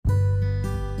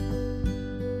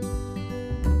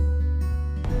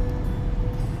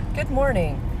Good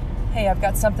morning. Hey, I've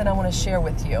got something I want to share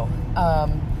with you.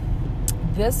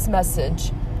 This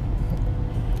message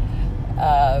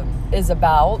is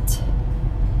about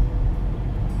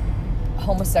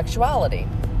homosexuality.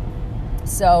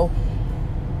 So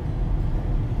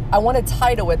I want to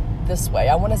title it this way.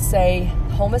 I want to say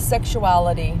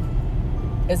homosexuality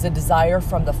is a desire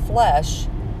from the flesh,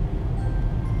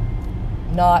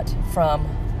 not from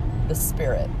the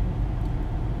spirit.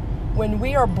 When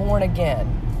we are born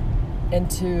again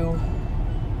into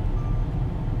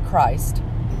Christ,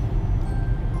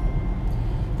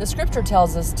 the scripture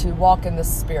tells us to walk in the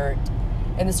spirit,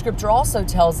 and the scripture also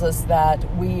tells us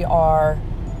that we are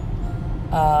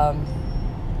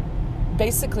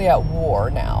basically at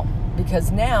war now, because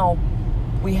now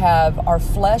we have our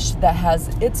flesh that has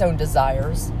its own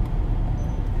desires,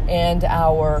 and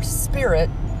our spirit,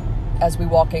 as we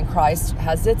walk in Christ,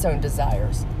 has its own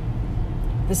desires.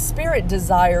 The spirit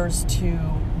desires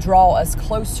to draw us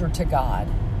closer to God.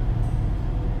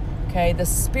 Okay, the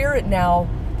spirit now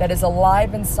that is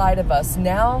alive inside of us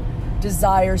now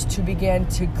desires to begin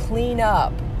to clean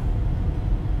up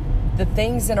the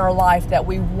things in our life that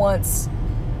we once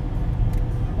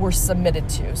were submitted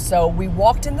to. So we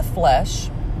walked in the flesh.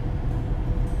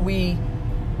 We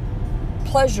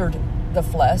pleasured the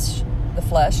flesh.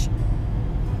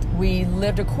 We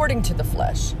lived according to the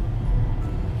flesh.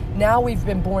 Now we've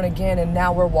been born again, and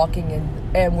now we're walking in,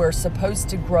 and we're supposed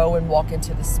to grow and walk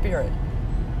into the Spirit.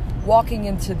 Walking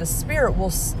into the Spirit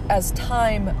will, as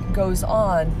time goes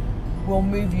on, will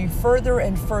move you further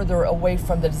and further away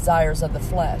from the desires of the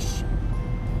flesh.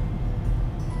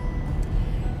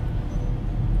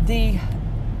 The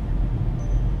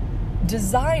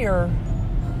desire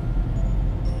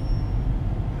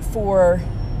for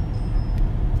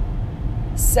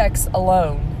sex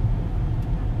alone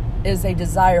is a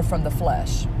desire from the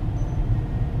flesh.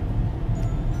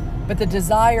 But the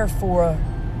desire for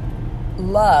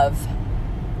love,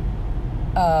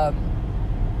 the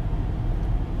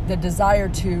desire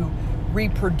to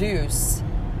reproduce,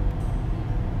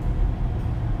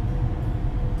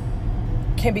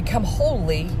 can become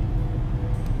holy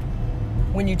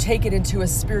when you take it into a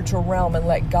spiritual realm and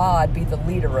let God be the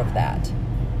leader of that.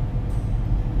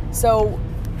 So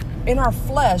in our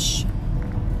flesh,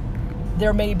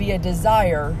 there may be a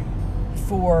desire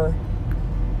for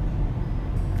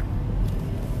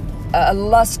a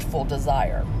lustful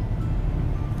desire.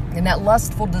 And that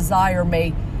lustful desire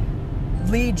may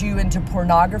lead you into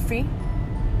pornography.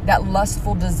 That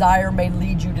lustful desire may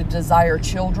lead you to desire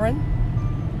children.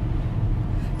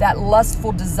 That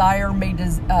lustful desire may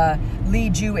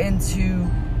lead you into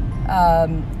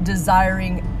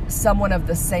desiring someone of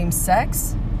the same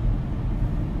sex.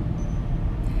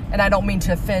 And I don't mean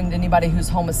to offend anybody who's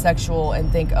homosexual and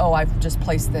think, oh, I've just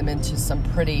placed them into some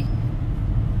pretty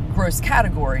gross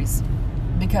categories,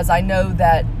 because I know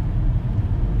that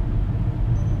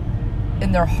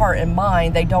in their heart and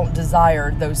mind, they don't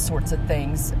desire those sorts of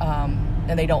things,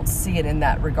 and they don't see it in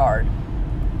that regard.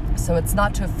 So it's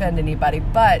not to offend anybody,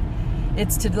 but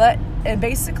it's to let, and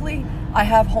basically, I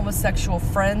have homosexual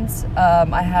friends.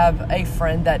 I have a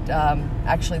friend that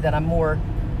actually that I'm more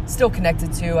still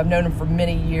connected to. I've known him for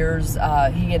many years.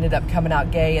 He ended up coming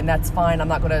out gay, and that's fine. I'm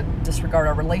not going to disregard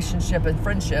our relationship and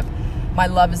friendship. My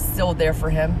love is still there for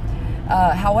him.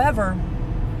 However,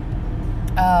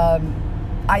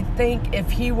 I think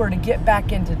if he were to get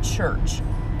back into church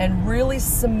and really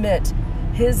submit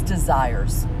his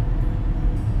desires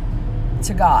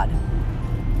to God,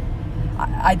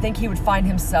 I think he would find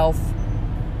himself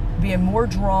being more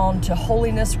drawn to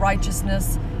holiness,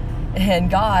 righteousness, and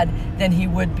God than he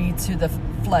would be to the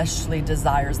fleshly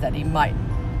desires that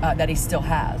he still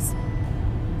has.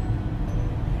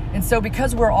 And so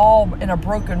because we're all in a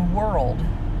broken world,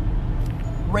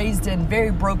 raised in very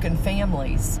broken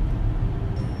families,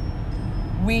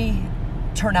 we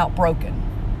turn out broken.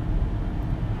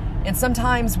 And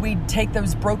sometimes we take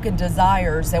those broken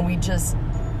desires and we just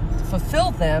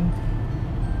fulfill them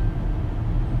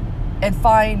and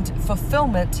find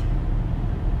fulfillment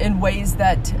in ways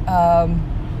that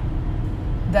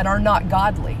that are not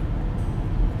godly.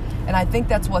 And I think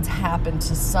that's what's happened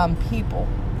to some people.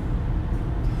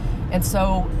 And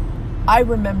so I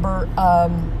remember,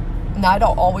 now I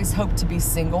don't always hope to be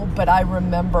single, but I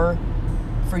remember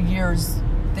for years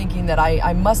thinking that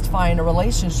I must find a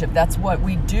relationship. That's what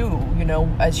we do,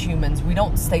 as humans. We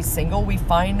don't stay single, we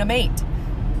find a mate.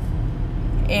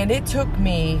 And it took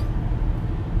me,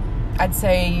 I'd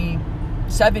say,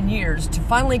 7 years to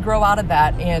finally grow out of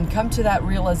that and come to that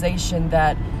realization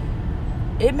that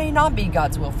it may not be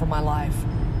God's will for my life.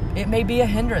 It may be a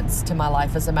hindrance to my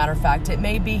life, as a matter of fact. It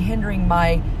may be hindering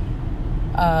my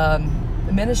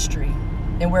ministry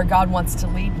and where God wants to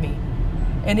lead me.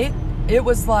 And it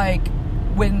was like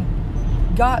when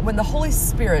the Holy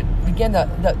Spirit began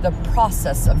the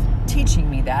process of teaching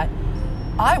me that,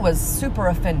 I was super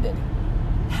offended.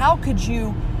 How could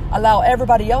you allow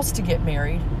everybody else to get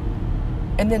married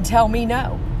and then tell me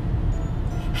no?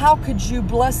 How could you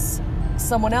bless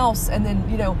someone else and then,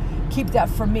 keep that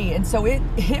from me? And so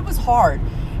it was hard.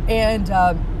 And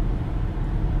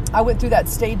I went through that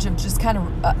stage of just kind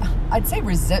of, I'd say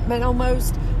resentment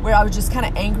almost, where I was just kind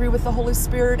of angry with the Holy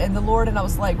Spirit and the Lord. And I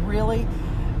was like, really?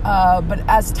 But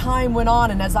as time went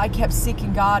on and as I kept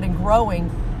seeking God and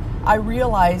growing, I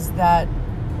realized that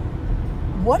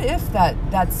what if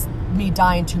that's me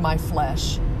dying to my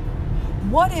flesh?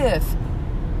 What if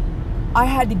I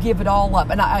had to give it all up?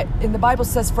 And the Bible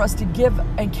says for us to give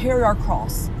and carry our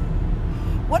cross.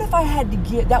 What if I had to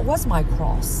give, that was my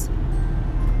cross.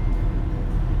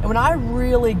 And when I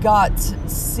really got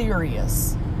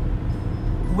serious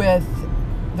with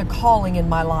the calling in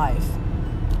my life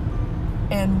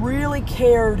and really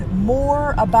cared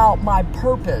more about my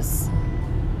purpose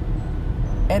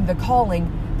and the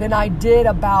calling than I did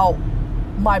about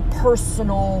my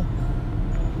personal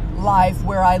life,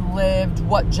 where I lived,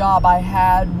 what job I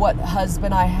had, what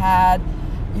husband I had,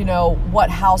 what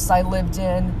house I lived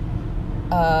in,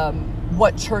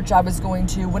 what church I was going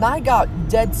to. When I got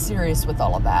dead serious with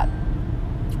all of that,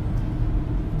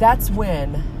 that's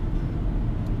when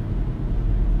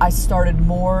I started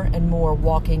more and more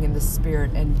walking in the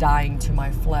Spirit and dying to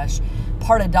my flesh.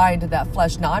 Part of dying to that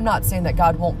flesh. Now, I'm not saying that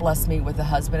God won't bless me with a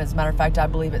husband. As a matter of fact, I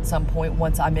believe at some point,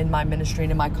 once I'm in my ministry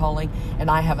and in my calling, and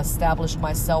I have established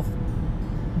myself,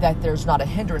 that there's not a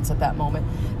hindrance at that moment,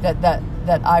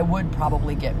 that I would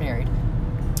probably get married.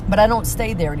 But I don't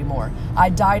stay there anymore. I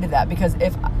die to that, because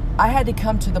if I had to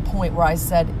come to the point where I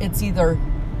said, it's either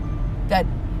that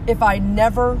if I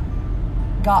never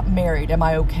got married, am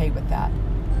I okay with that?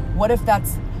 What if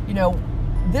that's,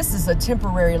 this is a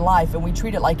temporary life and we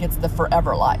treat it like it's the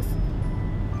forever life.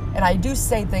 And I do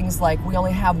say things like, we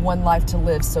only have one life to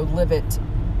live, so live it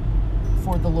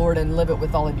for the Lord and live it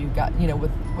with all of you got,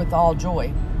 with all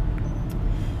joy.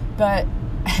 But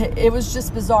it was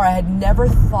just bizarre. I had never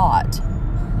thought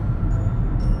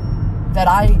that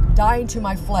dying to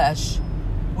my flesh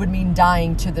would mean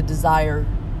dying to the desire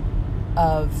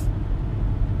of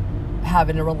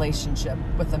having a relationship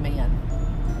with a man.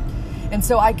 And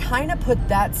so I kind of put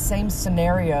that same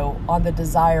scenario on the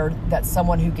desire that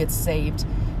someone who gets saved,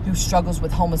 who struggles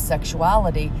with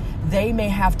homosexuality, they may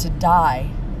have to die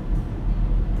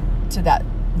to that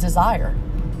desire.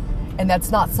 And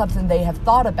that's not something they have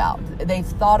thought about. They've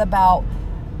thought about,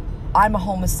 I'm a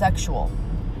homosexual.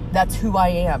 That's who I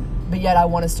am. But yet I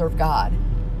want to serve God.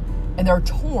 And they're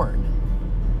torn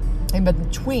in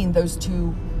between those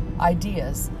two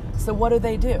ideas. So what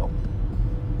do?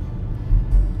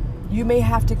 You may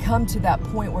have to come to that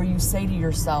point where you say to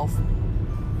yourself,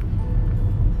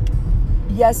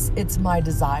 yes, it's my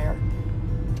desire,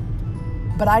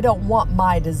 but I don't want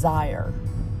my desire.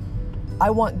 I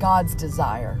want God's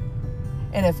desire.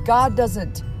 And if God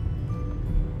doesn't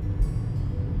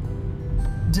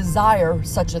desire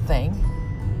such a thing,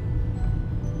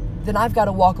 then I've got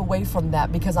to walk away from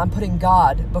that, because I'm putting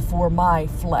God before my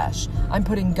flesh. I'm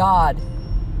putting God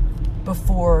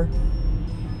before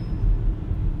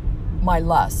my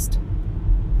lust.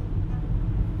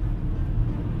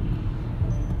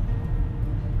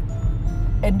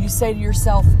 And you say to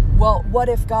yourself, well, what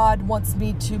if God wants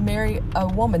me to marry a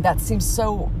woman? That seems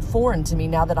so foreign to me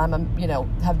now that I'm,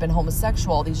 have been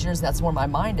homosexual all these years. That's where my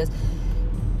mind is.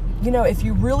 If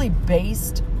you really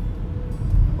based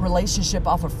relationship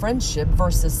off of friendship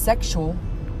versus sexual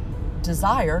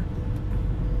desire,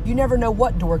 you never know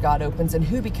what door God opens and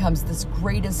who becomes this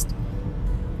greatest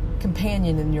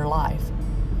companion in your life.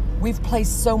 We've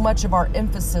placed so much of our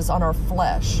emphasis on our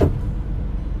flesh.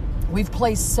 We've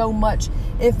placed so much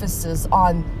emphasis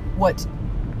on what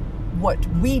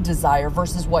we desire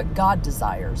versus what God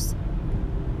desires.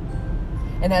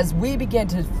 And as we begin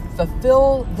to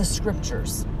fulfill the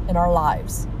scriptures in our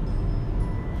lives,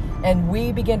 and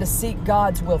we begin to seek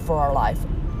God's will for our life,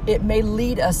 it may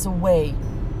lead us away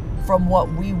from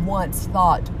what we once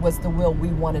thought was the will we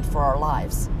wanted for our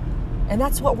lives. And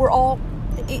that's what we're all,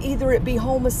 either it be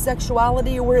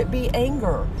homosexuality or it be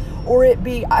anger, or it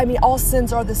be, all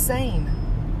sins are the same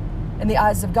in the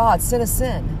eyes of God. Sin is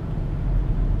sin.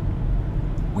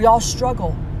 We all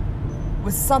struggle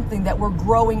with something that we're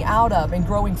growing out of and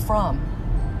growing from.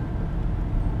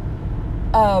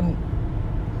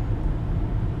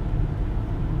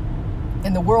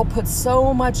 And the world puts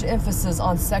so much emphasis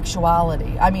on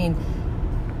sexuality.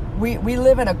 we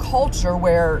live in a culture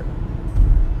where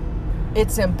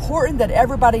it's important that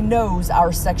everybody knows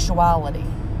our sexuality.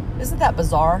 Isn't that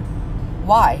bizarre?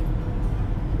 Why?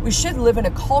 We should live in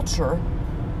a culture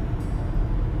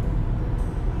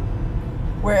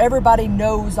where everybody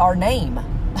knows our name.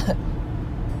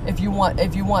 if you want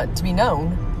to be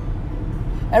known.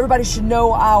 Everybody should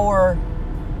know our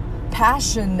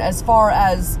passion as far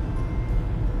as,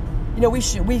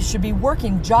 we should be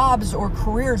working jobs or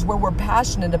careers where we're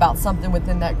passionate about something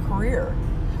within that career.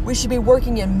 We should be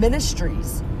working in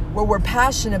ministries where we're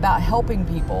passionate about helping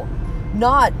people,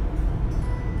 not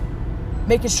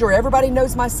making sure everybody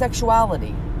knows my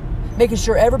sexuality, making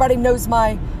sure everybody knows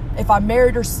if I'm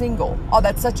married or single. Oh,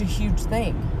 that's such a huge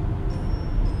thing.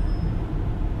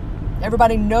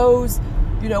 Everybody knows,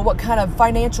 what kind of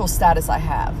financial status I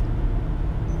have.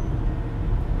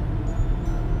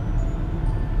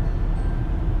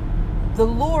 The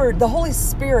Lord, the Holy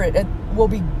Spirit will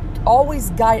be always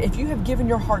guide. If you have given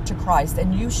your heart to Christ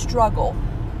and you struggle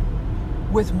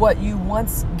with what you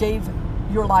once gave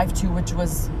your life to, which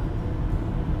was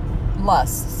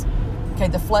lusts. Okay,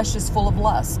 the flesh is full of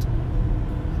lust.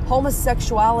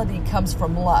 Homosexuality comes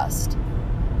from lust.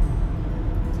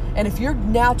 And if you're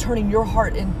now turning your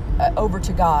heart over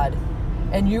to God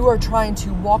and you are trying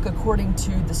to walk according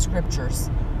to the scriptures,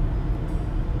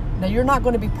 now you're not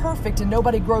going to be perfect, and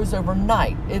nobody grows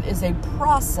overnight. It is a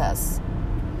process.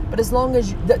 But as long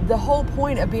as the whole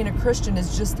point of being a Christian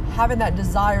is just having that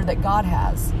desire that God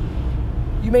has.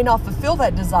 You may not fulfill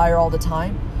that desire all the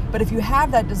time, but if you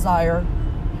have that desire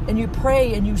and you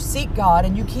pray and you seek God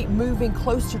and you keep moving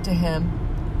closer to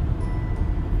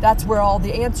Him, that's where all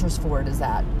the answers for it is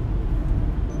at.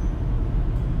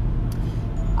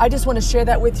 I just want to share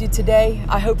that with you today.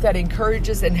 I hope that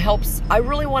encourages and helps. I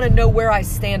really want to know where I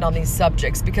stand on these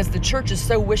subjects because the church is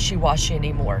so wishy-washy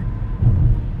anymore.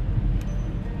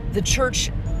 The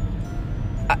church,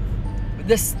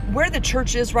 where the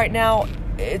church is right now,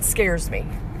 it scares me.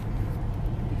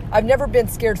 I've never been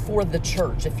scared for the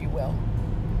church, if you will.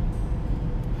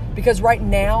 Because right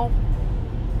now,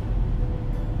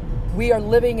 we are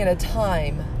living in a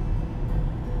time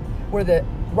where the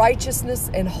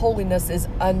righteousness and holiness is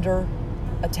under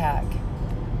attack.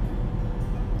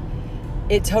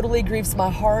 It totally grieves my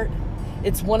heart.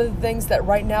 It's one of the things that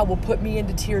right now will put me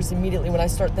into tears immediately when I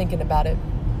start thinking about it.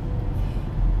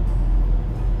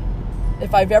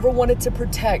 If I've ever wanted to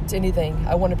protect anything,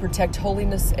 I want to protect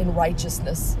holiness and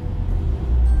righteousness.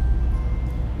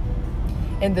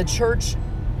 And the church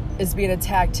is being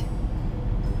attacked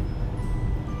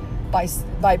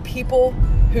by people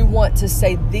who want to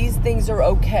say these things are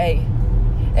okay,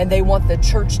 and they want the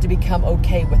church to become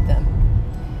okay with them.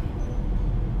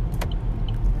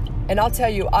 And I'll tell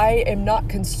you, I am not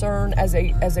concerned as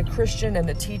a Christian and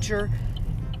a teacher.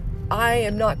 I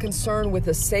am not concerned with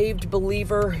a saved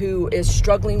believer who is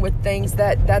struggling with things.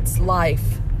 That's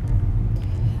life.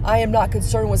 I am not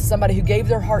concerned with somebody who gave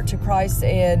their heart to Christ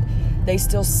and they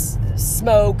still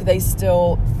smoke. They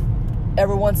still,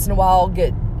 every once in a while,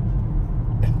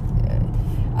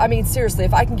 seriously,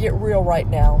 if I can get real right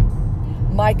now,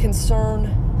 my concern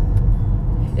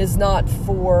is not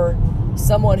for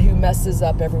someone who messes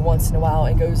up every once in a while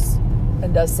and goes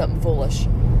and does something foolish.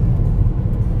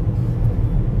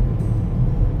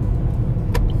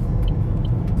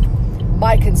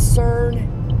 My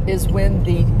concern is when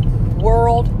the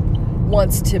world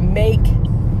wants to make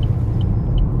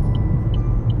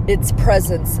its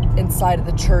presence inside of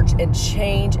the church and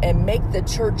change and make the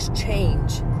church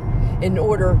change in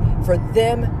order for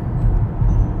them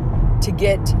to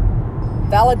get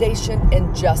validation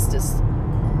and justice.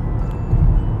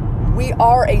 We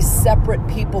are a separate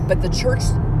people, but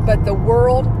the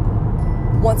world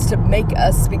wants to make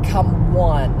us become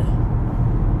one.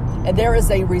 And there is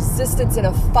a resistance and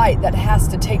a fight that has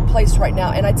to take place right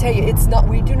now. And I tell you,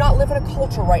 we do not live in a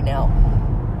culture right now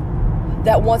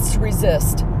that wants to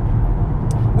resist.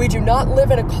 We do not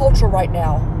live in a culture right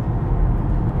now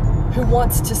who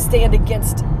wants to stand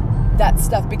against that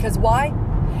stuff. Because why?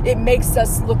 It makes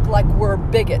us look like we're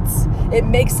bigots. It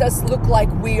makes us look like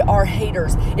we are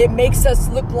haters. It makes us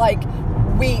look like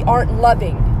we aren't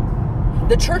loving.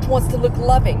 The church wants to look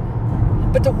loving.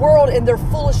 But the world in their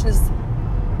foolishness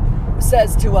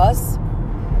says to us,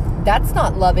 that's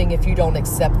not loving if you don't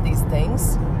accept these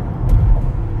things.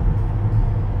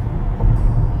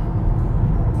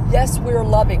 Yes, we're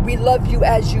loving. We love you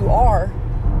as you are.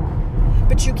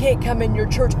 But you can't come in your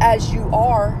church as you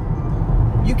are.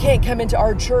 You can't come into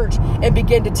our church and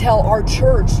begin to tell our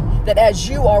church that as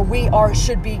you are, we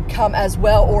should become as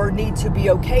well or need to be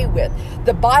okay with.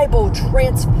 The Bible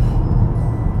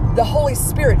the Holy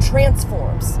Spirit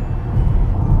transforms.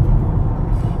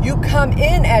 You come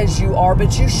in as you are,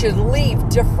 but you should leave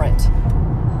different.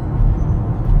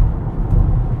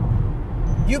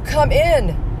 You come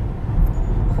in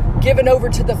given over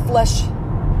to the flesh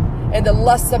and the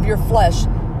lusts of your flesh.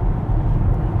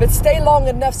 But stay long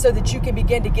enough so that you can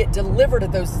begin to get delivered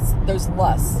of those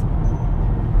lusts.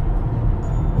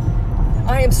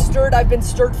 I am stirred. I've been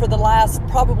stirred for the last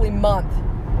probably month.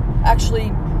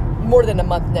 Actually, more than a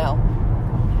month now.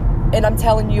 And I'm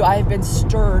telling you, I have been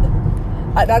stirred.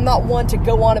 I'm not one to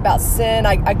go on about sin.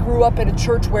 I grew up in a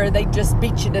church where they just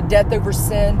beat you to death over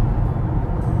sin.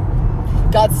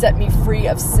 God set me free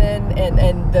of sin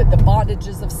and the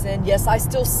bondages of sin. Yes, I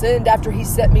still sinned after He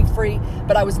set me free,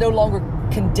 but I was no longer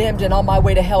condemned and on my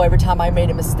way to hell every time I made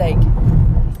a mistake.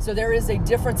 So there is a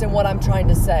difference in what I'm trying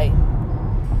to say.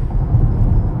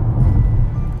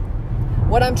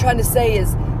 What I'm trying to say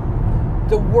is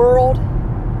the world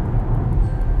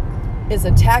is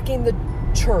attacking the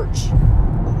church,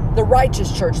 the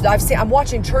righteous church. I'm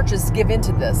watching churches give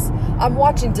into this. I'm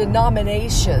watching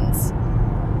denominations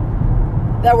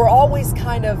that were always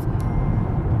kind of,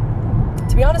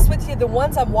 to be honest with you, the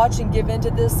ones I'm watching give into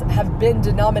this have been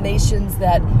denominations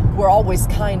that were always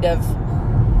kind of,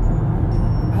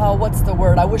 oh, what's the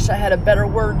word? I wish I had a better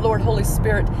word. Lord, Holy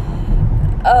Spirit.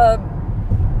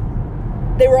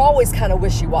 They were always kind of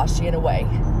wishy-washy in a way.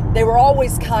 They were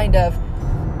always kind of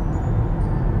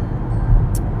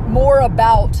more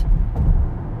about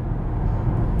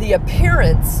the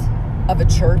appearance of a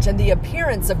church and the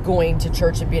appearance of going to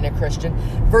church and being a Christian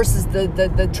versus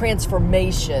the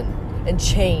transformation and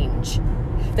change.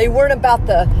 They weren't about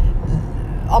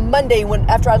on Monday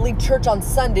after I leave church on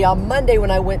Sunday, on Monday when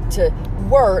I went to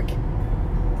work,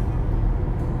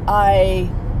 I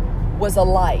was a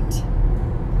light.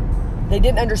 They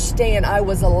didn't understand I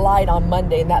was a light on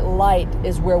Monday, and that light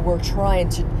is where we're trying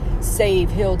to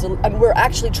save, heal, we're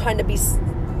actually trying to be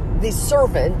the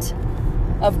servant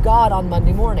of God on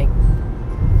Monday morning.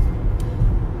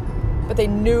 But they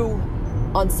knew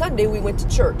on Sunday we went to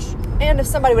church. And if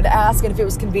somebody would ask, and if it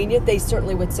was convenient, they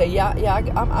certainly would say, yeah,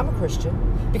 I'm a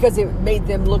Christian. Because it made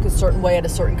them look a certain way at a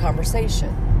certain conversation.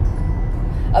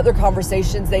 Other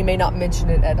conversations, they may not mention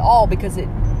it at all because it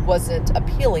wasn't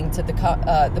appealing to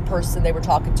the person they were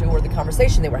talking to or the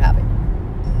conversation they were having.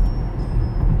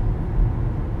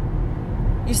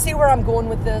 You see where I'm going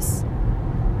with this?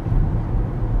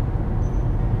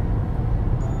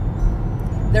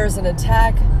 There's an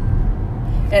attack.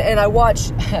 And I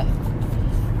watch,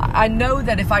 I know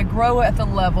that if I grow at the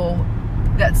level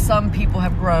that some people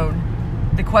have grown,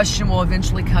 the question will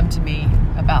eventually come to me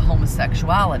about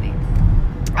homosexuality.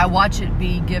 I watch it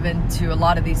be given to a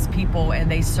lot of these people, and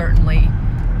they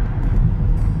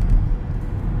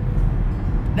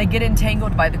get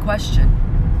entangled by the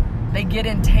question. They get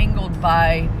entangled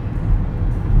by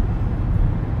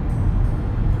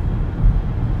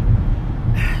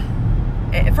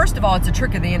first of all, it's a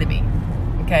trick of the enemy.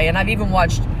 Okay, and I've even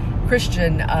watched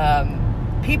Christian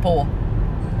people,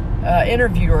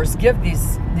 interviewers, give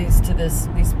these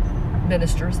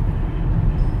ministers.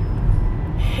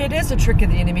 It is a trick of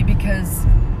the enemy because,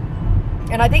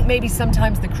 and I think maybe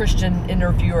sometimes the Christian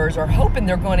interviewers are hoping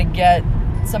they're going to get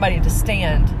somebody to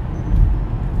stand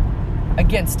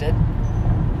against it.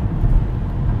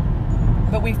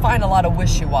 But we find a lot of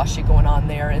wishy-washy going on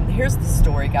there. And here's the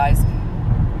story, guys.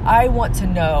 I want to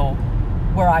know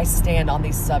where I stand on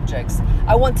these subjects.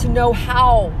 I want to know,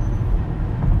 how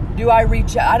do I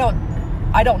reach out?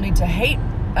 I don't need to hate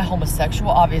a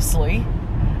homosexual, obviously.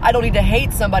 I don't need to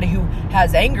hate somebody who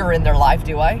has anger in their life,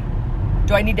 do I?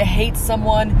 Do I need to hate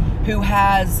someone who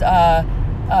has a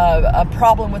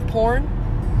problem with porn?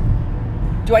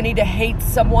 Do I need to hate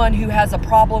someone who has a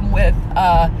problem with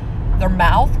their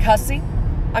mouth, cussing?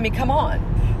 I mean, come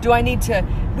on. Do I need to...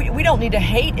 We don't need to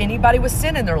hate anybody with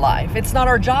sin in their life. It's not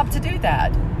our job to do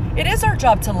that. It is our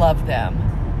job to love them.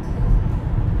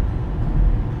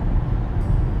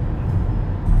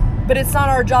 But it's not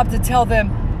our job to tell them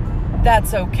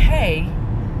that's okay.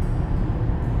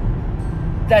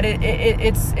 That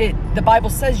the Bible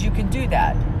says you can do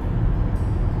that.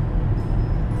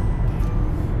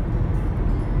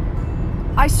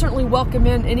 I certainly welcome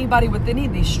in anybody with any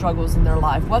of these struggles in their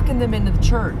life. Welcome them into the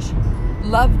church.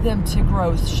 Love them to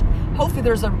grow. Hopefully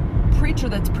there's a preacher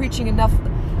that's preaching enough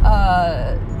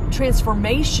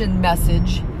transformation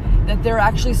message that they're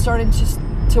actually starting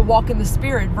to walk in the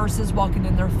Spirit versus walking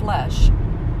in their flesh.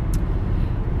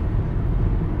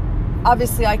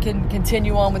 Obviously, I can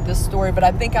continue on with this story, but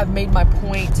I think I've made my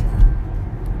point.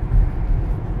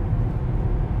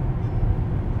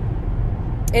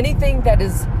 Anything that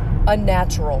is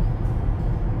unnatural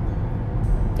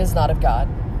is not of God.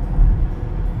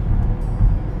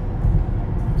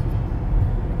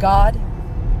 God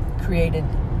created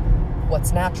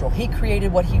what's natural. He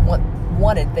created what he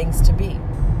wanted things to be.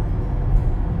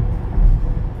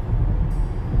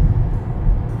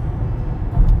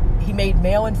 He made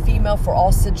male and female for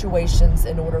all situations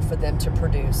in order for them to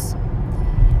produce.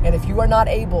 And if you are not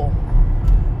able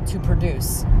to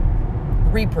reproduce,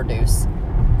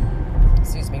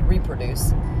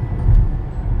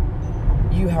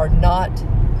 you are not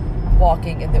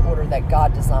walking in the order that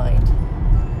God designed.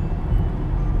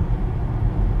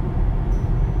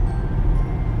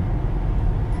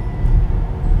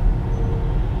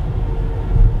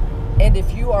 And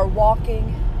if you are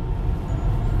walking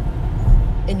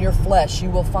in your flesh,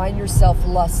 you will find yourself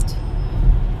lusting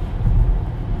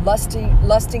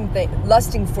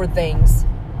for things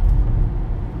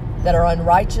that are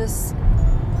unrighteous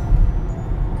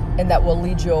and that will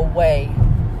lead you away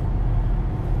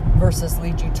versus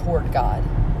lead you toward God.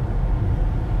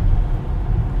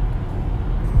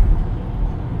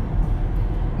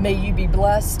 May you be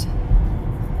blessed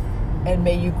and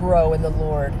may you grow in the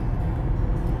Lord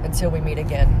until we meet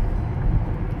again.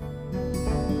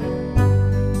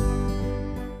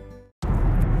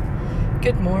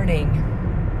 Good morning.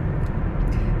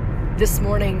 This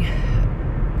morning,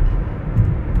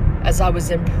 as I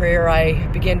was in prayer, I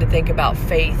began to think about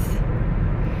faith.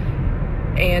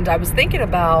 And I was thinking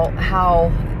about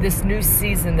how this new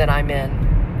season that I'm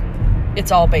in,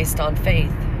 it's all based on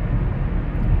faith.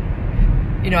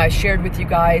 You know, I shared with you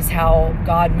guys how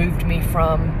God moved me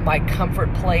from my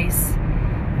comfort place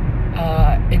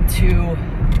into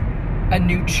a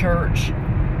new church,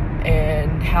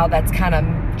 and how that's kind of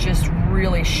just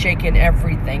really shaken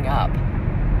everything up.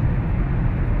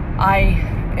 I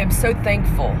am so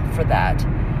thankful for that.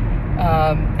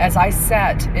 As I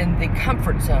sat in the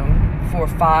comfort zone for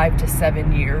 5 to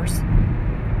 7 years,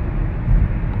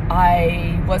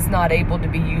 I was not able to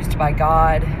be used by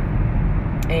God,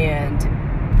 and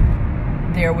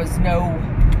there was no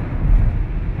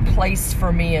place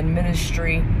for me in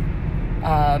ministry.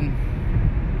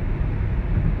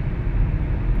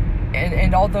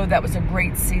 And although that was a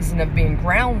great season of being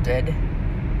grounded,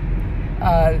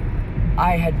 I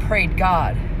had prayed,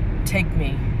 God, take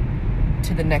me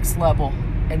to the next level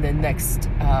in the next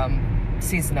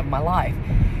season of my life.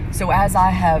 So as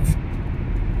I have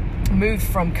moved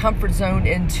from comfort zone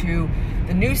into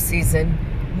the new season,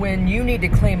 when you need to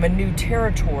claim a new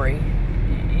territory,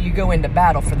 you go into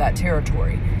battle for that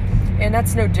territory. And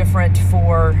that's no different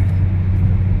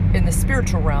in the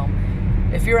spiritual realm.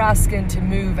 If you're asking to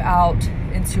move out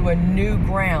into a new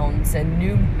grounds and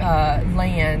new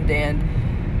land and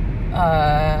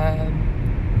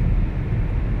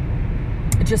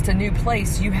just a new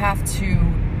place, you have to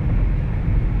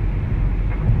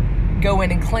go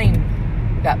in and claim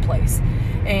that place.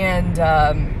 And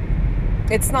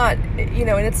it's not,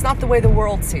 and it's not the way the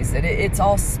world sees it. It's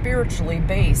all spiritually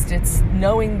based. It's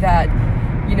knowing that,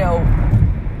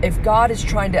 if God is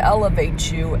trying to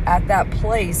elevate you at that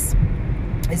place,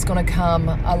 it's going to come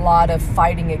a lot of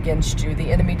fighting against you.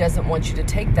 The enemy doesn't want you to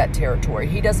take that territory.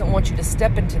 He doesn't want you to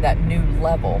step into that new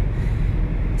level.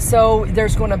 So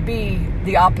there's going to be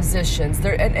the oppositions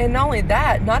there, and not only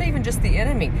that, not even just the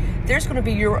enemy. There's going to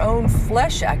be your own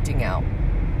flesh acting out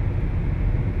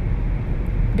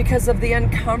because of the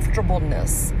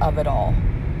uncomfortableness of it all.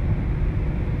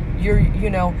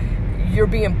 You're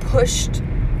being pushed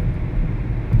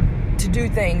to do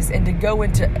things and to go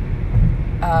into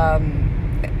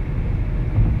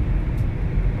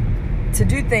to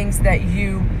do things that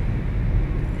you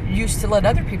used to let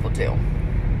other people do.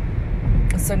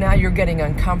 So now you're getting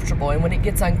uncomfortable. And when it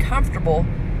gets uncomfortable,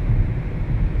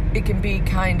 it can be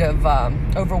kind of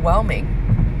overwhelming.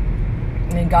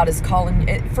 And God is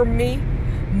calling. For me,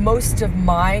 most of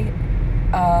my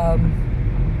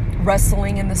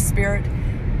wrestling in the Spirit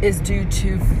is due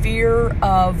to fear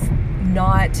of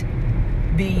not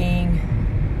being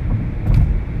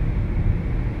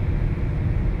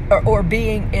or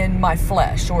being in my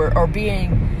flesh, or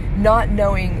being not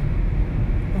knowing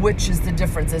which is the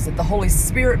difference. Is it the Holy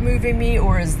Spirit moving me,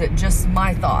 or is it just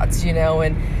my thoughts,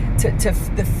 and to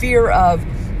the fear of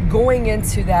going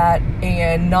into that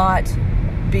and not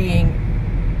being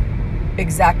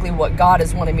exactly what God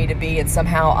is wanting me to be, and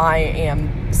somehow I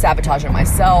am sabotaging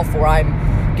myself, or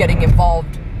I'm getting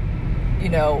involved,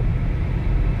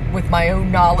 with my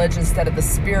own knowledge instead of the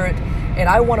Spirit. And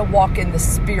I want to walk in the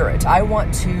Spirit. I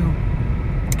want to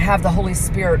have the Holy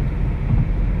Spirit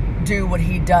do what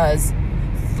He does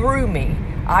through me.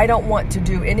 I don't want to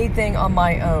do anything on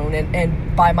my own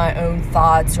and by my own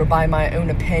thoughts or by my own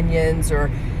opinions or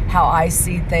how I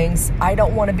see things. I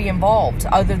don't want to be involved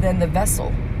other than the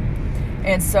vessel.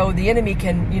 And so the enemy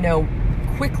can,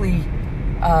 quickly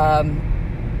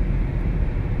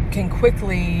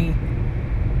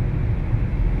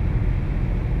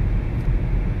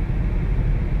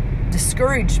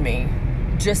discourage me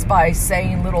just by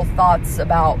saying little thoughts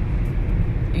about,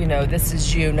 this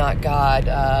is you, not God.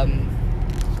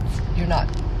 You're not,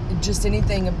 just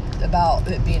anything about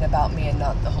it being about me and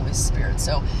not the Holy Spirit.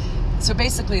 So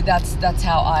basically that's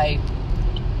how I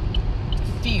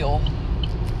feel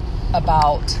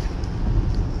about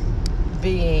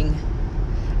being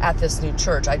at this new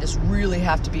church. I just really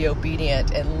have to be obedient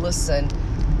and listen.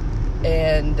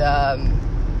 And,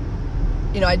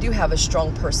 I do have a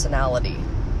strong personality.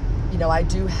 I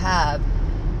do have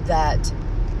that,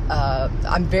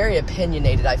 I'm very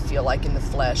opinionated, I feel like, in the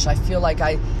flesh. I feel like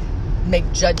I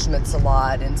make judgments a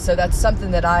lot. And so that's something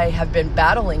that I have been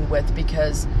battling with,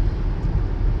 because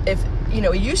it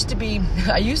used to be,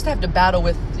 I used to have to battle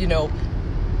with,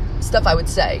 stuff I would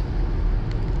say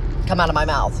come out of my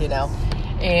mouth,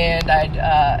 and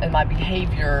and my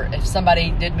behavior. If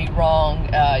somebody did me wrong,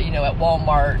 at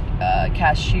Walmart,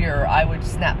 cashier, I would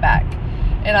snap back,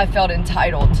 and I felt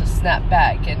entitled to snap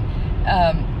back, and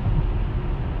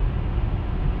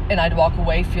I'd walk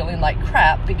away feeling like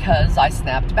crap because I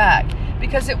snapped back,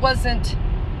 because it wasn't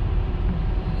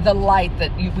the light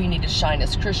that we need to shine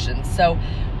as Christians.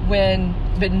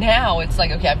 But now it's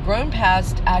like, okay, I've grown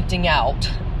past acting out.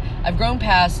 I've grown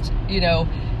past,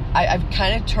 I've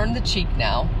kind of turned the cheek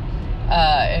now.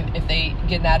 If they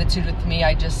get an attitude with me,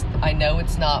 I know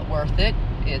it's not worth it.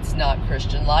 It's not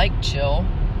Christian-like. Chill,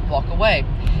 walk away.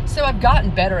 So I've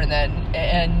gotten better in that.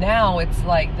 And now it's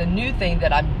like the new thing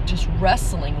that I'm just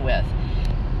wrestling with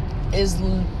is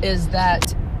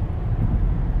that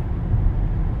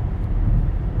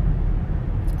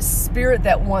spirit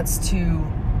that wants to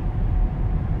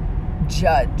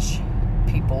judge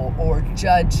people or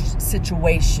judge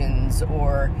situations,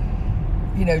 or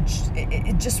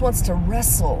it just wants to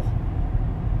wrestle.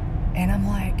 And I'm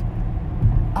like,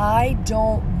 I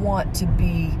don't want to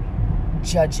be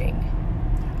judging.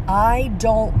 I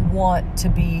don't want to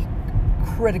be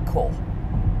critical.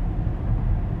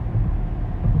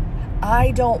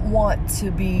 I don't want to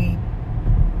be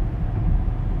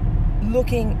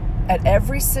looking at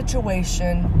every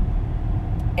situation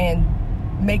and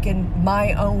making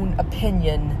my own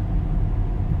opinion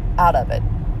out of it.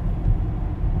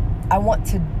 I want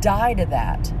to die to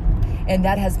that. And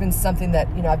that has been something that,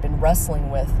 I've been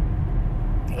wrestling with.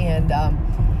 And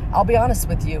I'll be honest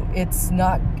with you, it's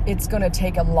going to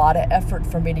take a lot of effort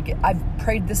for me to get, I've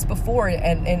prayed this before,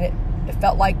 and it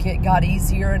felt like it got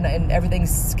easier, and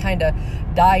everything's kind of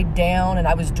died down, and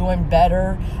I was doing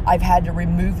better. I've had to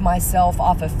remove myself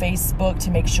off of Facebook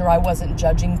to make sure I wasn't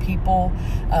judging people.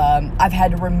 I've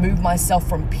had to remove myself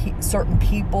from certain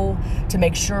people to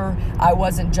make sure I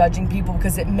wasn't judging people,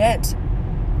 because it means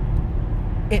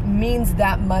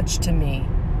that much to me.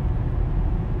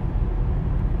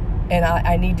 And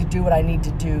I need to do what I need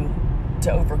to do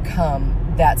to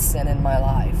overcome that sin in my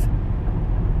life.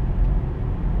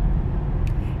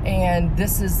 And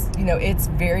this is, it's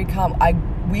very common.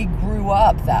 We grew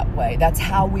up that way. That's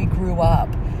how we grew up,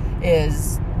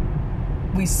 is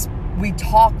we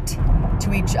talked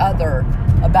to each other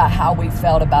about how we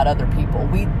felt about other people.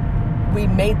 We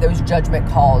made those judgment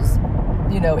calls,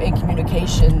 in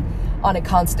communication on a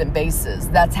constant basis.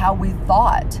 That's how we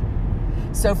thought.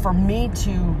 So for me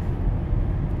to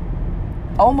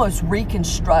almost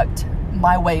reconstruct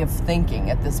my way of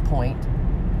thinking at this point,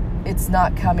 it's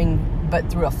not coming but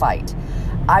through a fight.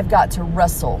 I've got to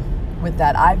wrestle with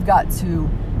that. I've got to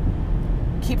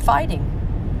keep fighting,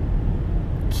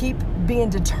 keep being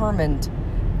determined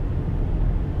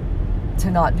to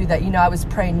not do that. I was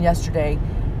praying yesterday,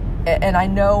 and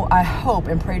I hope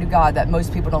and pray to God that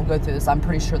most people don't go through this. I'm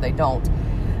pretty sure they don't.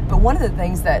 But one of the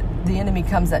things that the enemy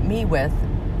comes at me with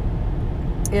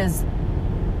is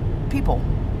people,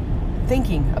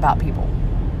 thinking about people,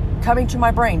 coming to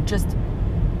my brain.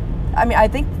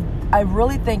 I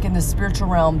really think in the spiritual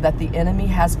realm that the enemy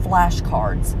has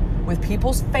flashcards with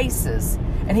people's faces,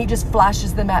 and he just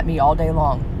flashes them at me all day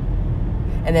long.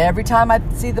 And every time I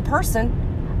see the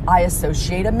person, I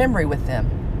associate a memory with them,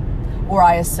 or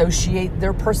I associate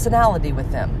their personality with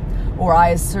them, or I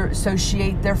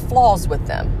associate their flaws with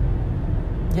them.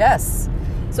 Yes.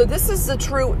 So this is the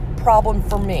true problem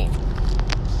for me.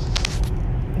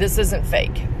 This isn't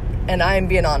fake. And I am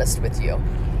being honest with you.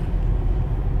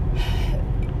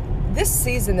 This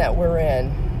season that we're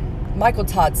in, Michael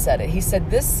Todd said it. He said,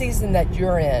 this season that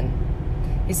you're in,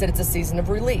 he said, it's a season of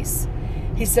release.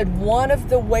 He said, one of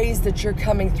the ways that you're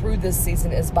coming through this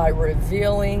season is by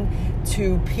revealing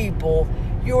to people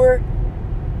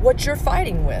what you're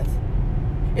fighting with.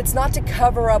 It's not to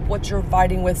cover up what you're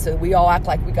fighting with so we all act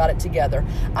like we got it together.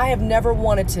 I have never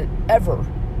wanted to ever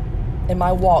in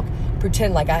my walk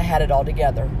pretend like I had it all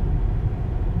together.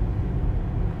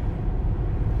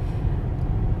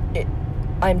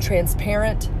 I'm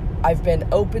transparent. I've been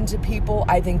open to people.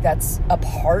 I think that's a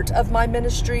part of my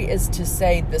ministry, is to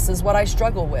say, this is what I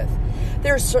struggle with.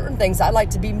 There are certain things I like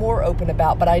to be more open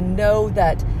about, but I know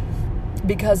that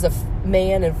because of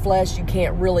man and flesh, you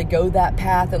can't really go that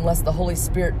path unless the Holy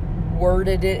Spirit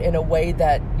worded it in a way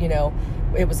that,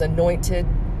 it was anointed.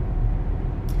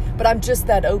 But I'm just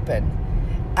that open.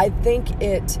 I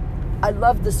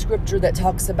love the scripture that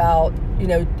talks about,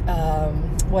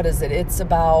 what is it? It's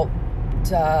about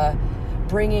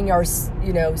bringing our,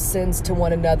 sins to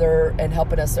one another and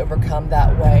helping us overcome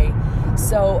that way.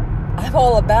 So I'm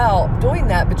all about doing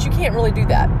that, but you can't really do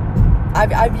that.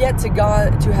 I've yet to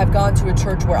have gone to a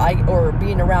church or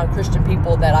being around Christian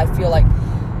people that I feel like,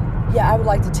 I would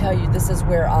like to tell you, this is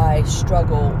where I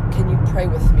struggle. Can you pray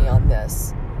with me on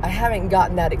this? I haven't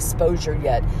gotten that exposure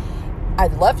yet.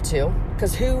 I'd love to,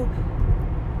 because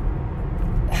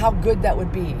how good that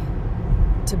would be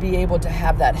to be able to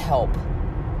have that help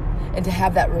and to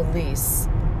have that release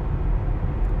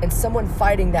and someone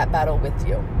fighting that battle with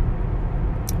you.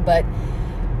 But,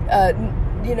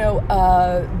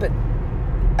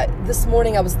 this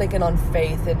morning I was thinking on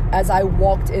faith, and as I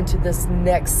walked into this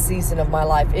next season of my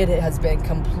life, it has been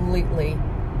completely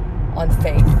on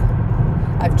faith.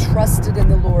 I've trusted in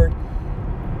the Lord,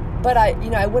 but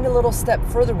I went a little step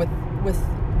further with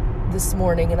this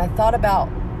morning, and I thought about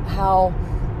how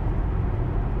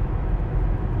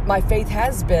my faith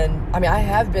has been, I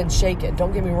have been shaken.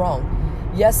 Don't get me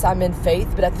wrong. Yes, I'm in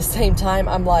faith, but at the same time,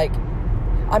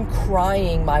 I'm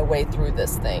crying my way through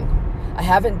this thing. I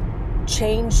haven't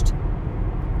changed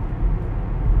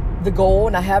the goal,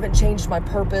 and I haven't changed my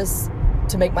purpose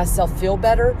to make myself feel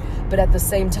better, but at the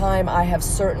same time, I have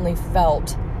certainly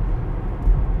felt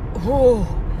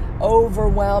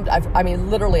overwhelmed.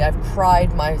 I've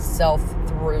cried myself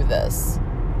through this.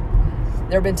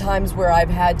 There have been times where I've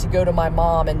had to go to my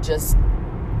mom and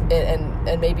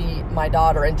and maybe my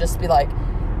daughter and just be like,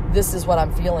 this is what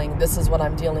I'm feeling. This is what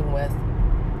I'm dealing with.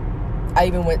 I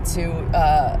even went to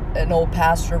an old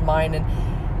pastor of mine and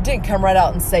didn't come right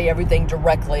out and say everything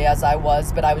directly as I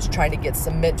was, but I was trying to get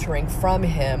some mentoring from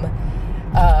him.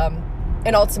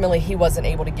 And ultimately, he wasn't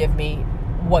able to give me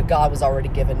what God was already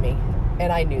giving me.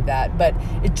 And I knew that. But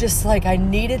it just I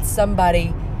needed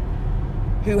somebody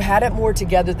who had it more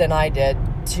together than I did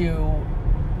to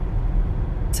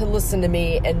listen to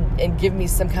me and give me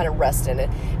some kind of rest in it.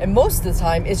 And most of the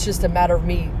time, it's just a matter of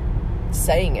me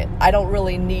saying it. I don't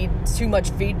really need too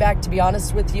much feedback, to be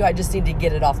honest with you. I just need to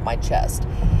get it off my chest.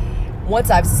 Once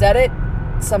I've said it,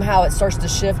 somehow it starts to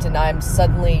shift and I'm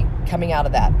suddenly coming out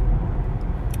of that.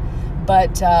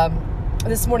 But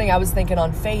this morning I was thinking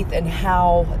on faith and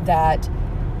how that,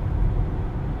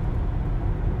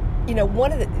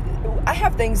 I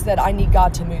have things that I need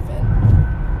God to move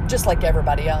in, just like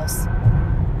everybody else.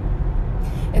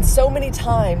 And so many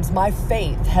times my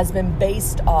faith has been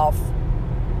based off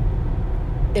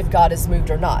if God has moved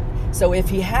or not. So if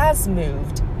he has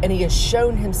moved and he has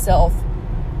shown himself,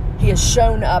 he has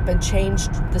shown up and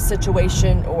changed the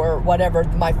situation or whatever,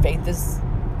 my faith is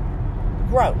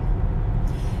grown.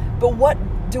 But what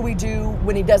do we do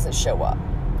when he doesn't show up?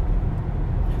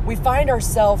 We find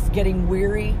ourselves getting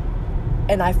weary,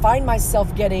 and I find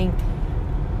myself getting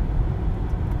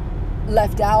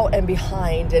left out and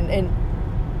behind. And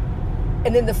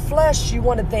in the flesh, you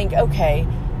want to think, okay,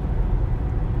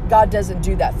 God doesn't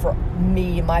do that for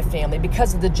me and my family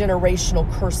because of the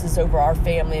generational curses over our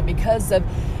family and because of,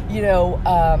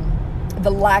 the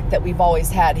lack that we've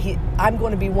always had. I'm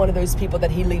going to be one of those people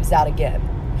that he leaves out again.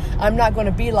 I'm not going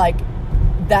to be like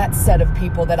that set of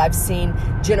people that I've seen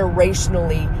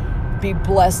generationally be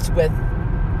blessed with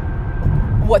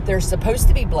what they're supposed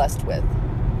to be blessed with.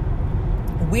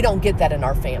 We don't get that in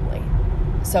our family.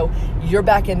 So you're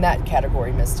back in that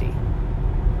category, Misty.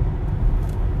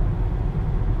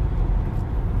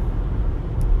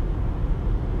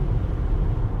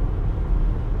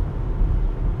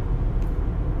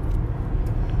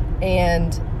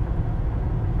 And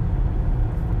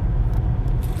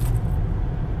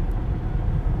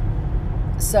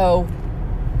so,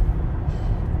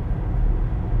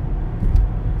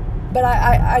 but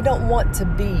I don't want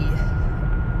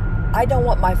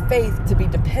my faith to be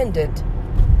dependent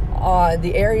on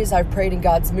the areas I've prayed and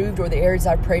God's moved or the areas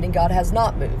I've prayed and God has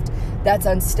not moved. That's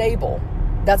unstable.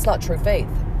 That's not true faith.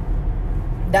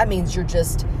 That means you're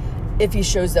just, if he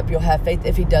shows up, you'll have faith.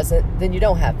 If he doesn't, then you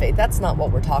don't have faith. That's not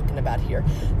what we're talking about here.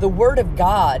 The Word of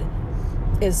God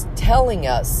is telling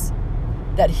us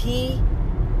that He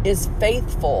is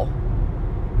faithful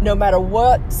no matter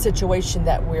what situation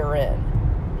that we're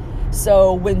in.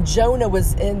 So when Jonah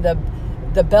was in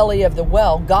the belly of the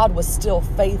well, God was still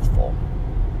faithful.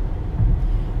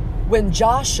 When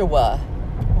Joshua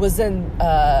was in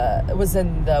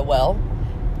the well,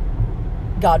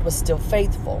 God was still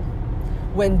faithful.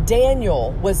 When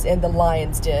Daniel was in the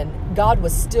lion's den, God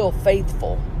was still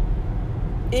faithful.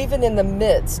 Even in the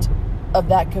midst of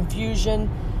that confusion,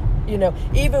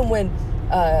 even when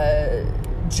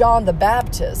John the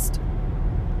Baptist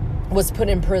was put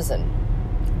in prison,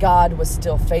 God was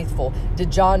still faithful.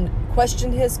 Did John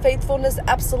question his faithfulness?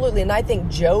 Absolutely. And I think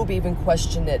Job even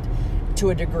questioned it to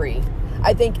a degree.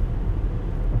 I think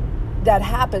that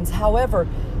happens. However,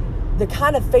 the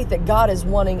kind of faith that God is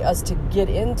wanting us to get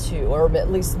into, or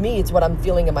at least me, it's what I'm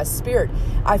feeling in my spirit.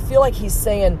 I feel like He's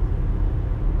saying,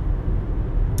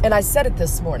 and I said it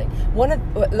this morning,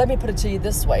 let me put it to you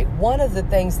this way. One of the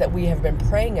things that we have been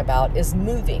praying about is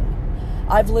moving.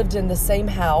 I've lived in the same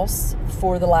house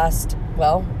for the last,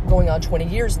 going on 20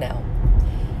 years now.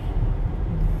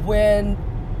 When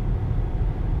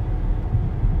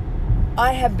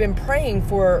I have been praying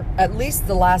for at least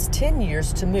the last 10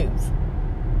 years to move.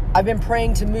 I've been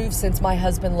praying to move since my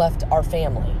husband left our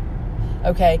family.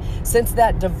 Okay? Since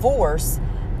that divorce,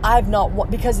 I've not,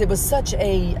 because it was such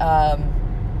a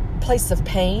place of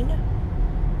pain.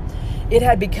 It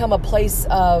had become a place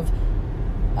of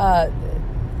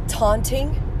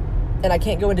taunting, and I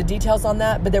can't go into details on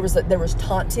that, but there was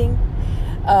taunting.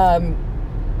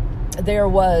 There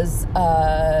was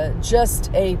just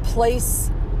a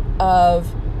place of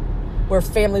where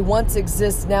family once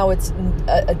exists, now it's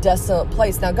a desolate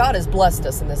place. Now, God has blessed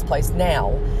us in this place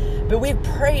now, but we've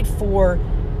prayed for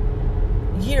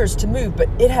years to move, but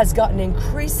it has gotten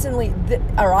increasingly,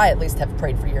 or I at least have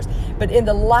prayed for years, but in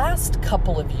the last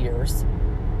couple of years,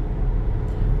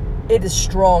 it is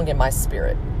strong in my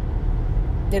spirit.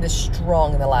 It is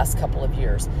strong in the last couple of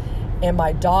years. And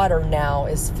my daughter now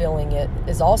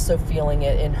is also feeling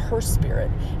it in her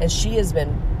spirit. And she has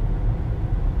been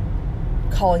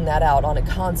calling that out on a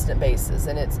constant basis.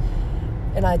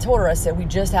 And I told her, I said, we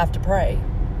just have to pray.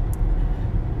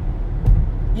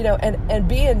 And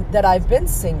being that I've been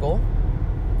single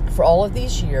for all of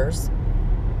these years,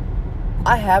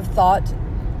 I have thought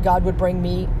God would bring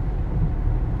me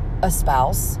a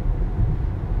spouse.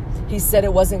 He said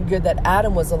it wasn't good that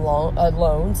Adam was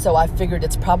alone, so I figured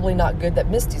it's probably not good that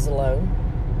Misty's alone.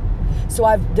 So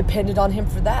I've depended on Him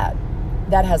for that.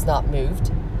 That has not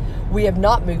moved. We have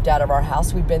not moved out of our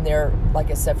house. We've been there,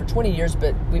 like I said, for 20 years,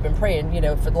 but we've been praying,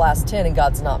 for the last 10, and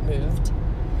God's not moved.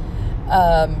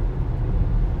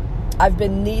 I've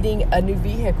been needing a new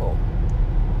vehicle.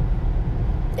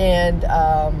 And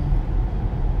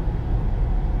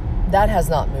that has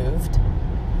not moved.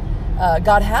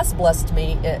 God has blessed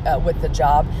me with the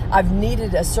job. I've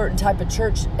needed a certain type of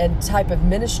church and type of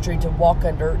ministry to walk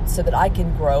under so that I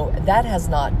can grow. That has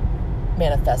not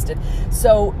manifested.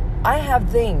 So I have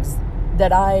things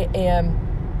that I am,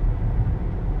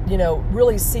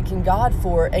 really seeking God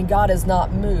for, and God has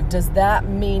not moved. Does that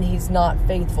mean He's not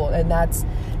faithful? And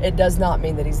it does not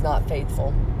mean that He's not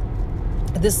faithful.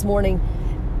 This morning,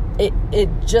 it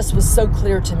just was so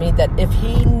clear to me that if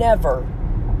He never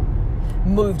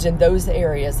moved in those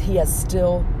areas, He has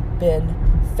still been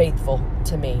faithful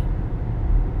to me.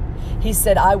 He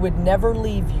said, I would never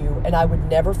leave you and I would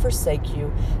never forsake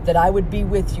you, that I would be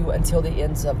with you until the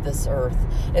ends of this earth.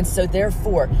 And so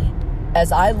therefore,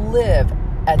 as I live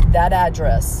at that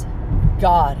address,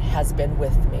 God has been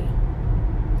with me.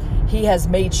 He has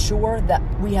made sure that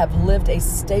we have lived a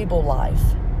stable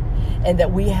life and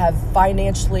that we have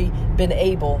financially been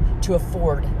able to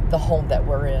afford the home that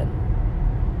we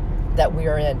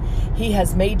are in. He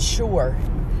has made sure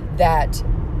that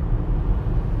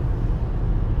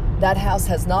that house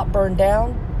has not burned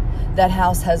down. That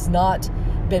house has not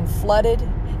been flooded.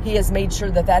 He has made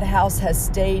sure that that house has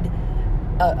stayed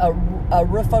a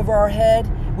roof over our head.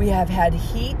 We have had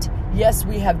heat. Yes,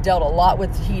 we have dealt a lot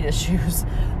with heat issues.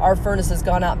 Our furnace has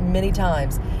gone out many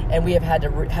times, and we have had to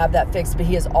have that fixed. But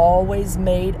He has always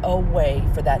made a way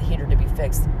for that heater to be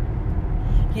fixed.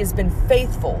 He has been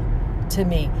faithful to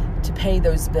me to pay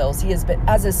those bills. He has been,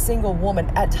 as a single woman,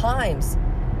 at times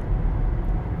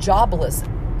jobless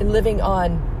and living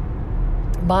on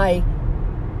my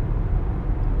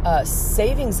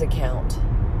savings account.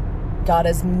 God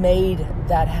has made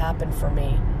that happen for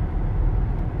me.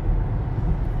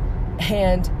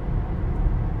 And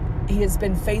He has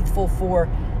been faithful He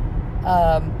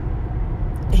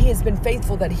has been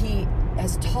faithful that He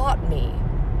has taught me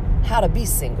how to be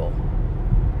single.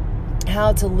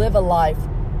 how to live a life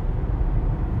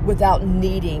without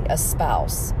needing a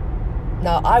spouse.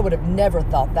 Now, I would have never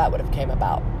thought that would have came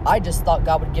about. I just thought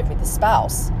God would give me the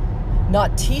spouse,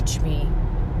 not teach me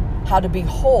how to be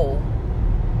whole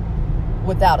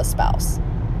without a spouse.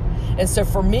 And so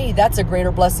for me, that's a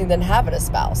greater blessing than having a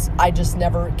spouse. I just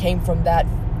never came from that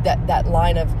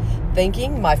line of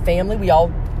thinking. My family, we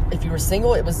all, if you were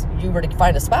single, it was you were to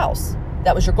find a spouse.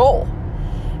 That was your goal.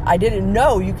 I didn't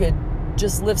know you could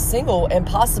just live single and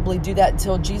possibly do that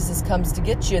until Jesus comes to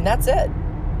get you, and that's it.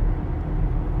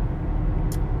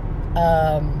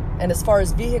 And as far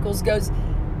as vehicles goes,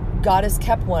 God has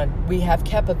kept one. We have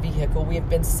kept a vehicle. We have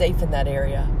been safe in that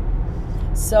area.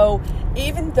 So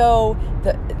even though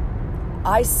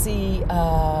I see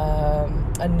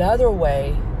another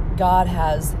way, God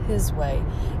has his way.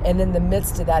 And in the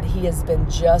midst of that, he has been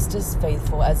just as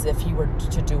faithful as if he were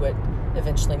to do it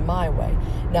eventually my way.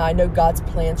 Now, I know God's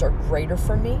plans are greater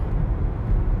for me.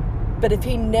 But if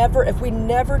we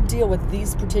never deal with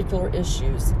these particular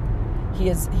issues, he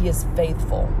is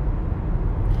faithful.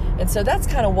 And so that's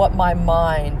kind of what my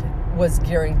mind was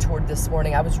gearing toward this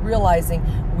morning. I was realizing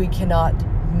we cannot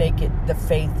make it, the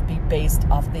faith be based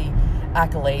off the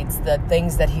accolades, the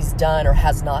things that he's done or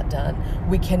has not done.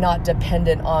 We cannot depend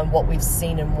on what we've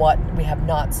seen and what we have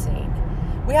not seen.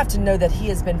 We have to know that he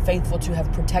has been faithful to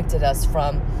have protected us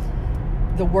from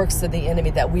the works of the enemy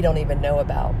that we don't even know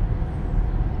about.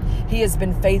 He has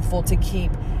been faithful to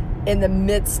keep in the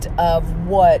midst of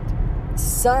what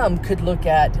some could look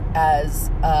at as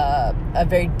a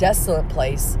very desolate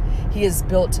place. He has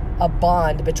built a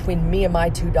bond between me and my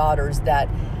two daughters that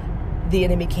the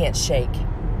enemy can't shake.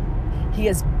 He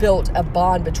has built a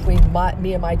bond between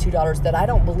me and my two daughters that I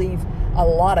don't believe a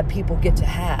lot of people get to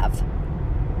have,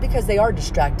 because they are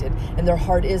distracted and their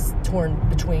heart is torn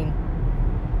between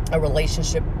a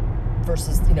relationship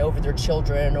versus, over their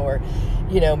children, or,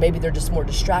 maybe they're just more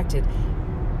distracted.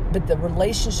 But the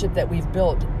relationship that we've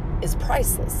built is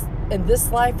priceless. In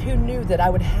this life, who knew that I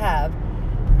would have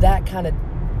that kind of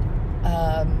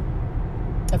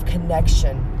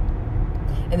connection,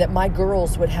 and that my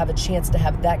girls would have a chance to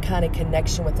have that kind of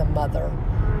connection with a mother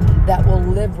that will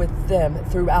live with them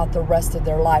throughout the rest of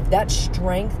their life. That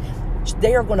strength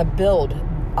they are going to build,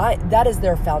 that is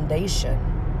their foundation.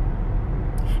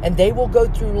 And they will go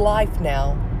through life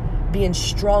now being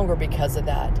stronger because of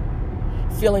that,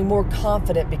 feeling more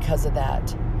confident because of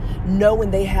that,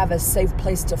 knowing they have a safe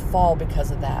place to fall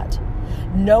because of that,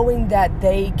 knowing that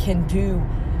they can do,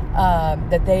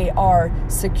 that they are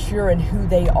secure in who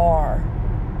they are.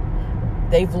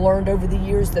 They've learned over the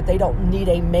years that they don't need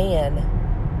a man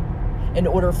in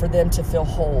order for them to feel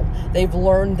whole. They've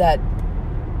learned that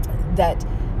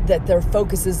their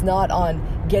focus is not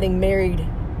on getting married,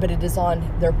 but it is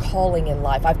on their calling in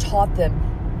life. I've taught them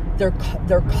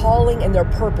their calling and their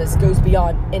purpose goes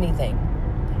beyond anything.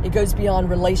 It goes beyond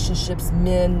relationships,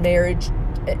 men, marriage.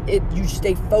 You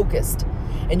stay focused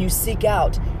and you seek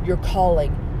out your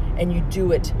calling and you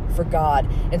do it for God.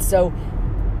 And so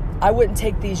I wouldn't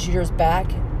take these years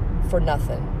back for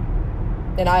nothing.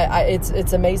 And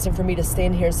it's amazing for me to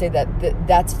stand here and say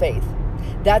that's faith.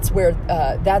 That's where,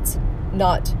 that's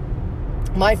not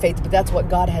my faith, but that's what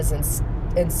God has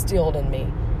instilled in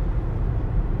me.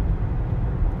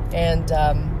 And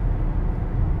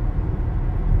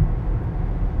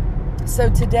so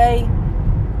today,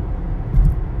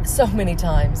 so many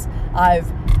times,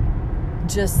 I've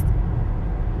just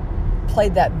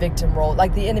played that victim role.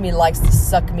 Like the enemy likes to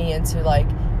suck me into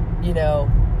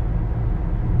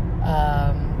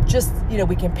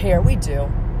we compare. We do.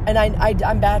 And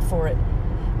I'm bad for it.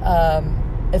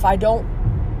 If I don't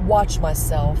watch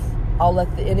myself, I'll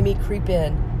let the enemy creep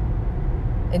in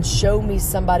and show me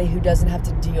somebody who doesn't have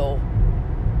to deal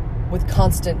with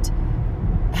constant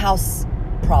house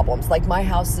problems. Like my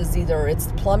house is either it's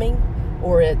plumbing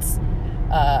or it's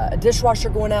a dishwasher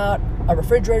going out, a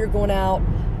refrigerator going out,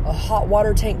 a hot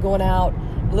water tank going out.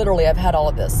 Literally, I've had all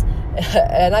of this.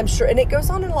 And I'm sure, and it goes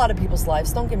on in a lot of people's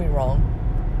lives, don't get me wrong.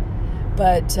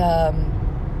 But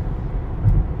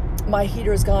my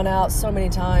heater's gone out so many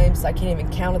times, I can't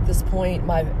even count at this point.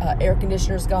 My air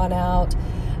conditioner's gone out.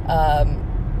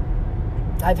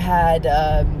 I've had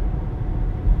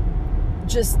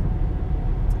just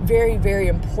very, very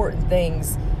important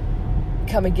things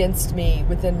come against me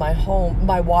within my home.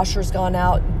 My washer's gone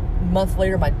out. A month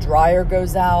later, my dryer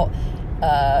goes out.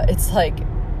 It's like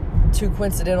too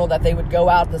coincidental that they would go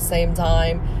out at the same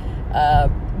time.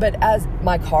 But as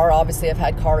my car, obviously I've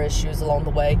had car issues along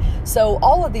the way. So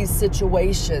all of these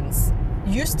situations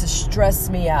used to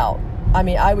stress me out. I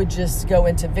mean, I would just go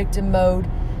into victim mode.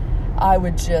 I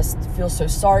would just feel so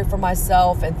sorry for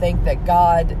myself and think that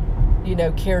God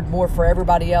cared more for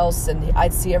everybody else, and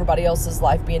I'd see everybody else's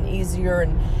life being easier,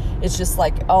 and it's just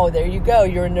like, oh, there you go,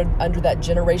 you're under that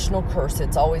generational curse.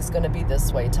 It's always going to be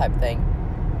this way type thing.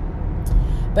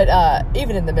 But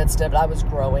even in the midst of it, I was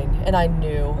growing, and I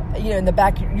knew, in the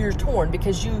back, you're torn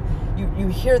because you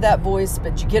hear that voice,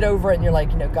 but you get over it, and you're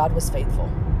like, God was faithful.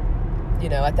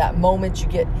 At that moment, you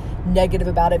get negative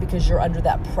about it because you're under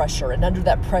that pressure, and under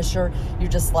that pressure, you're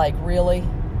just like, really?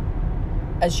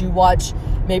 As you watch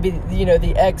maybe,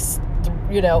 the ex,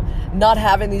 not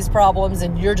having these problems,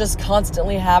 and you're just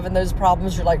constantly having those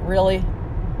problems, you're like, really?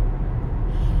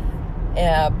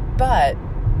 But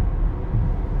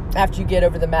after you get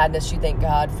over the madness, you thank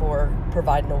God for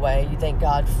providing a way. You thank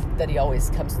God that He always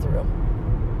comes through.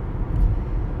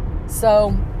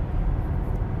 So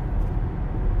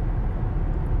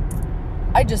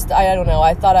I don't know.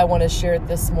 I thought I want to share it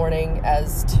this morning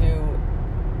as to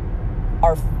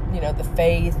our, the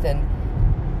faith, and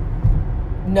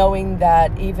knowing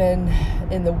that even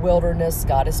in the wilderness,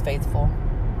 God is faithful.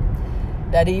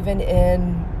 That even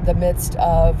in the midst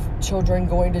of children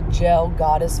going to jail,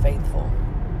 God is faithful.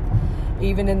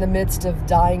 Even in the midst of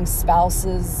dying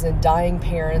spouses and dying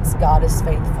parents, God is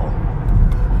faithful.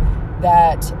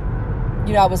 That,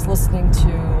 I was listening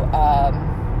to,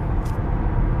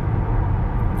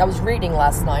 I was reading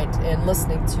last night and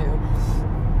listening to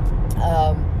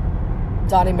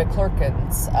Donnie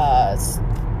McClurkin's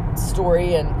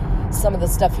story and some of the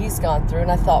stuff he's gone through.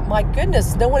 And I thought, my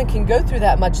goodness, no one can go through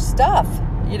that much stuff.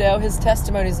 His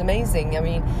testimony is amazing.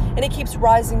 And he keeps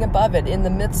rising above it. In the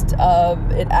midst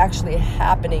of it actually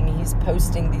happening, he's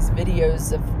posting these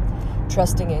videos of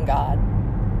trusting in God.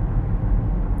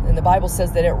 And the Bible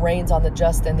says that it rains on the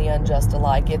just and the unjust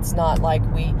alike. It's not like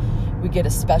we get a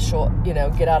special, get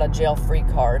out of jail free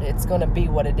card. It's going to be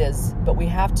what it is. But we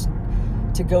have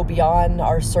to go beyond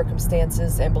our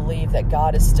circumstances and believe that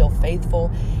God is still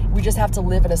faithful. We just have to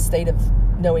live in a state of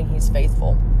knowing He's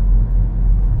faithful.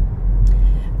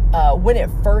 When it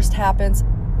first happens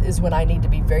is when I need to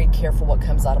be very careful what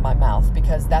comes out of my mouth,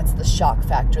 because that's the shock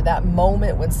factor. That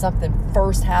moment when something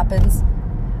first happens,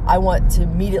 I want to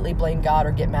immediately blame God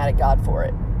or get mad at God for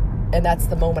it. And that's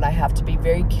the moment I have to be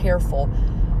very careful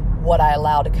what I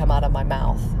allow to come out of my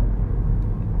mouth.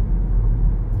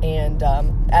 And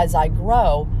as I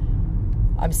grow,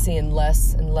 I'm seeing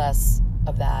less and less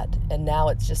of that. And now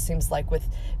it just seems like with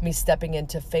me stepping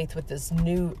into faith with this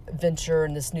new venture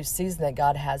and this new season that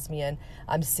God has me in,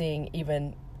 I'm seeing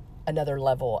even another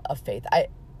level of faith. I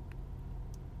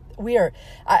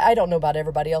don't know about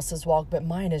everybody else's walk, but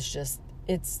mine is just,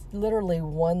 it's literally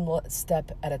one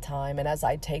step at a time. And as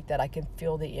I take that, I can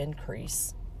feel the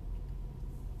increase.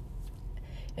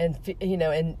 And,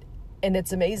 and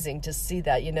it's amazing to see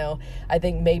that, I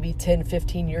think maybe 10,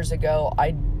 15 years ago,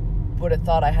 I would have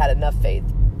thought I had enough faith,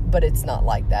 but it's not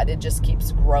like that. It just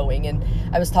keeps growing. And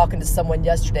I was talking to someone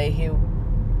yesterday who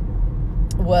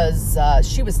was,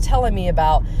 she was telling me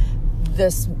about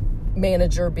this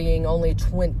manager being only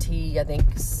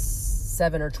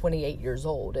 27 or 28 years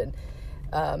old. And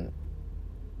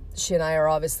she and I are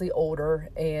obviously older,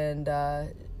 and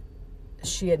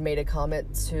she had made a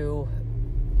comment to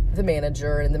the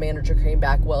manager, and the manager came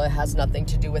back, well, it has nothing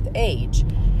to do with age.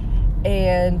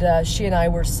 And she and I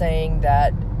were saying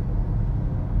that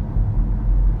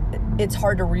it's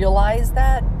hard to realize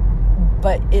that,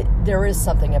 but there is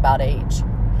something about age.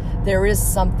 There is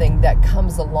something that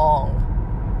comes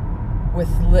along with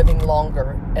living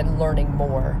longer and learning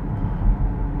more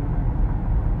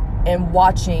and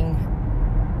watching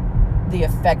the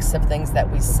effects of things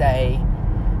that we say,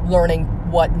 learning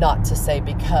what not to say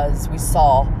because we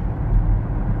saw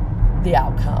the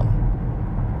outcome.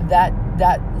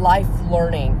 That life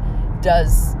learning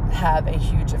does have a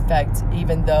huge effect,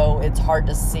 even though it's hard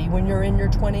to see when you're in your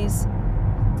 20s.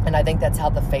 And I think that's how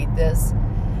the faith is.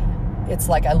 It's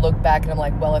like I look back and I'm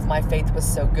like, well, if my faith was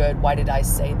so good, why did I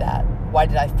say that? Why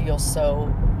did I feel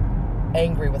so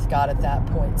angry with God at that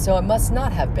point? So it must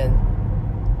not have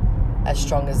been as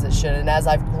strong as it should. And as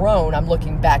I've grown, I'm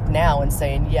looking back now and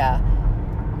saying, yeah,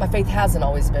 my faith hasn't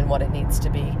always been what it needs to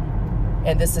be.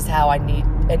 And this is how I need.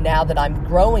 And now that I'm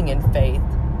growing in faith,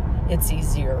 it's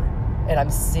easier. And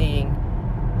I'm seeing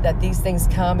that these things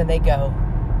come and they go.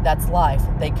 That's life.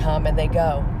 They come and they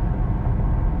go.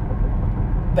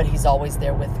 But He's always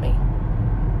there with me.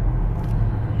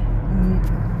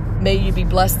 May you be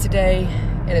blessed today.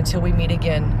 And until we meet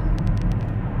again,